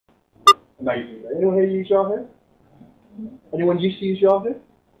Amazingly. Anyone here use Yahoo? Anyone used to use Yahoo?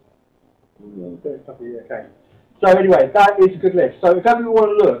 Okay. So anyway, that is a good list. So if ever you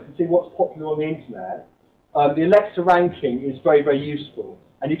want to look and see what's popular on the internet, the Alexa ranking is very, very useful.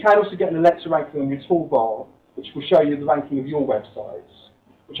 And you can also get an Alexa ranking on your toolbar, which will show you the ranking of your websites,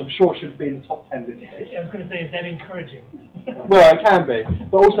 which I'm sure should be in the top 10 this year. I was going to say, is that encouraging? Well, it can be,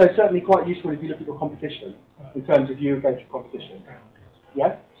 but also certainly quite useful if you look at your competition, in terms of you against your competition.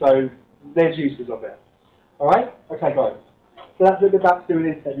 Yeah? So there's uses of it. All right? Okay, guys. So that's a little bit about to do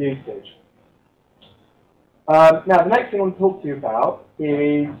with internet usage. Now, the next thing I want to talk to you about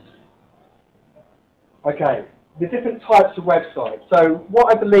is, okay, the different types of websites. So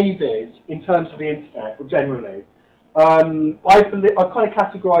what I believe is, in terms of the internet, or generally, I've kind of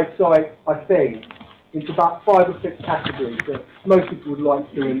categorised sites, I think, into about 5 or 6 categories that most people would like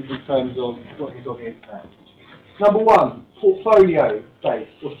to in terms of what is on the internet. Number 1,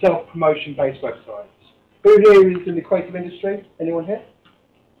 portfolio-based or self-promotion-based websites. Who here is in the creative industry? Anyone here?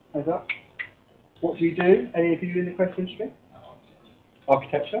 Hands up. What do you do? Any of you in the creative industry?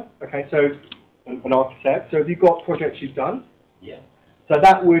 Architecture. Okay, so an architect. So have you got projects you've done? Yeah. So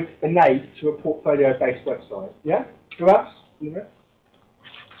that would innate to a portfolio-based website. Yeah? Who else?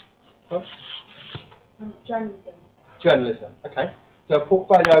 Huh? Journalism. Journalism. Okay. So a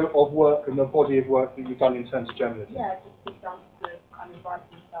portfolio of work and a body of work that you've done in terms of journalism. Yeah, just examples of kind of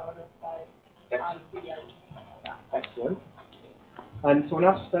writing style of videos. Excellent. And someone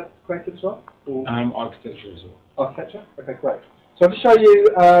else that's creative as well? Or? Architecture as well. Architecture? Okay, great. So I'll just show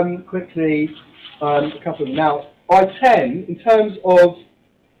you quickly a couple of them. Now, I tend, in terms of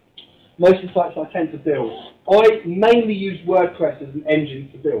most of the sites I tend to build, I mainly use WordPress as an engine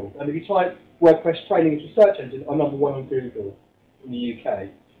to build. And if you type WordPress training into a search engine, I'm number 1 on Google in the UK.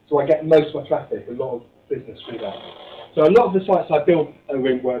 So I get most of my traffic, a lot of business through that. So a lot of the sites I build are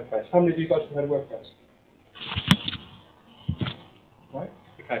in WordPress. How many of you guys have heard of WordPress? Right?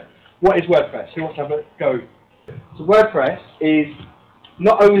 Okay. What is WordPress? Who wants to have a go? So WordPress is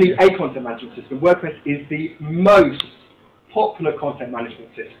not only a content management system, WordPress is the most popular content management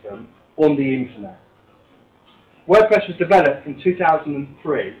system on the internet. WordPress was developed in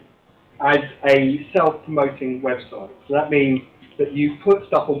 2003 as a self-promoting website. So that means that you put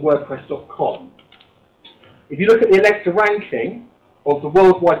stuff on WordPress.com. If you look at the Alexa ranking of the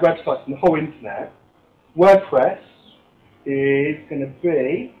worldwide websites on the whole internet, WordPress is going to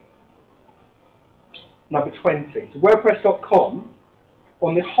be number 20. So WordPress.com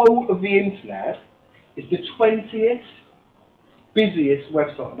on the whole of the internet is the 20th busiest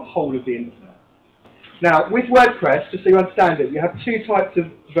website on the whole of the internet. Now, with WordPress, just so you understand it, you have 2 types of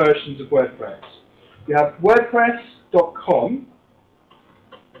versions of WordPress. You have WordPress.com,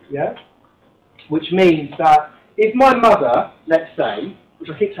 yeah, which means that if my mother, let's say, which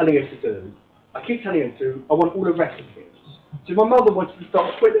I keep telling her to do, I want all the recipes. So if my mother wanted to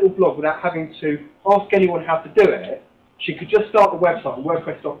start a quick little blog without having to ask anyone how to do it, she could just start the website on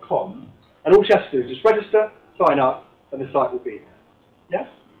WordPress.com, and all she has to do is just register, sign up, and the site will be there. Yeah?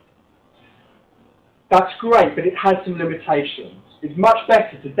 That's great, but it has some limitations. It's much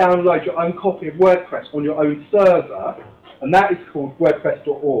better to download your own copy of WordPress on your own server, and that is called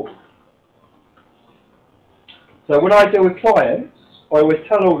WordPress.org. So when I deal with clients, I always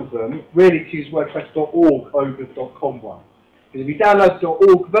tell all of them really to use WordPress.org over the .com one. Because if you download the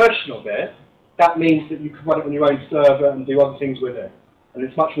 .org version of it, that means that you can run it on your own server and do other things with it. And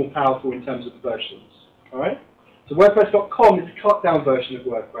it's much more powerful in terms of the versions. Alright? So WordPress.com is a cut-down version of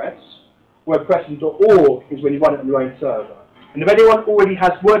WordPress. WordPress.org is when you run it on your own server. And if anyone already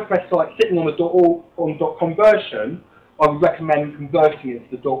has WordPress sites sitting on the .org or .com version, I would recommend converting it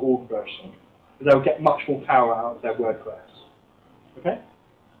to the .org version, because they'll get much more power out of their WordPress. Okay?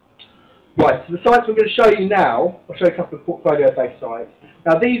 Right, so the sites we're going to show you now, I'll show you a couple of portfolio-based sites.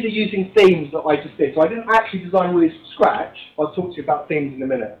 Now these are using themes that I just did, so I didn't actually design all these from scratch. I'll talk to you about themes in a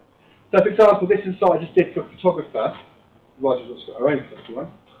minute. So for example, this is a site I just did for a photographer. Roger's got her own photography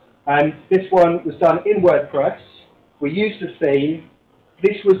one. And this one was done in WordPress. We used a theme.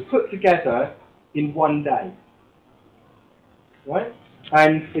 This was put together in one day. Right?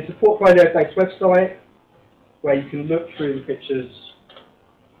 And it's a portfolio-based website where you can look through the pictures.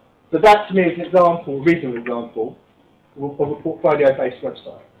 So that to me is an example, a reasonable example, of a portfolio-based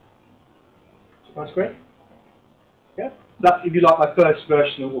website. That's great? Yeah? That's, if you like, my first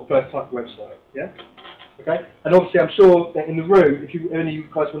version or first type of website. Yeah? Okay? And obviously I'm sure that in the room, if any of you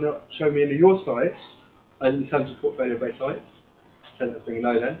guys want to show me any of your sites, in terms of portfolio-based sites, send us a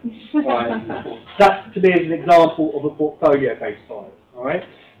no then. Right. That to me is an example of a portfolio-based site. Alright?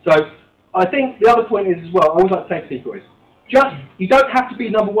 So I think the other point is as well, I always like to say to people is, You don't have to be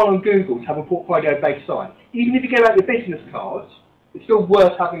 #1 on Google to have a portfolio-based site. Even if you give out your business cards, it's still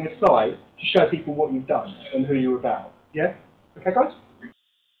worth having a site to show people what you've done and who you're about. Yeah? Okay, guys?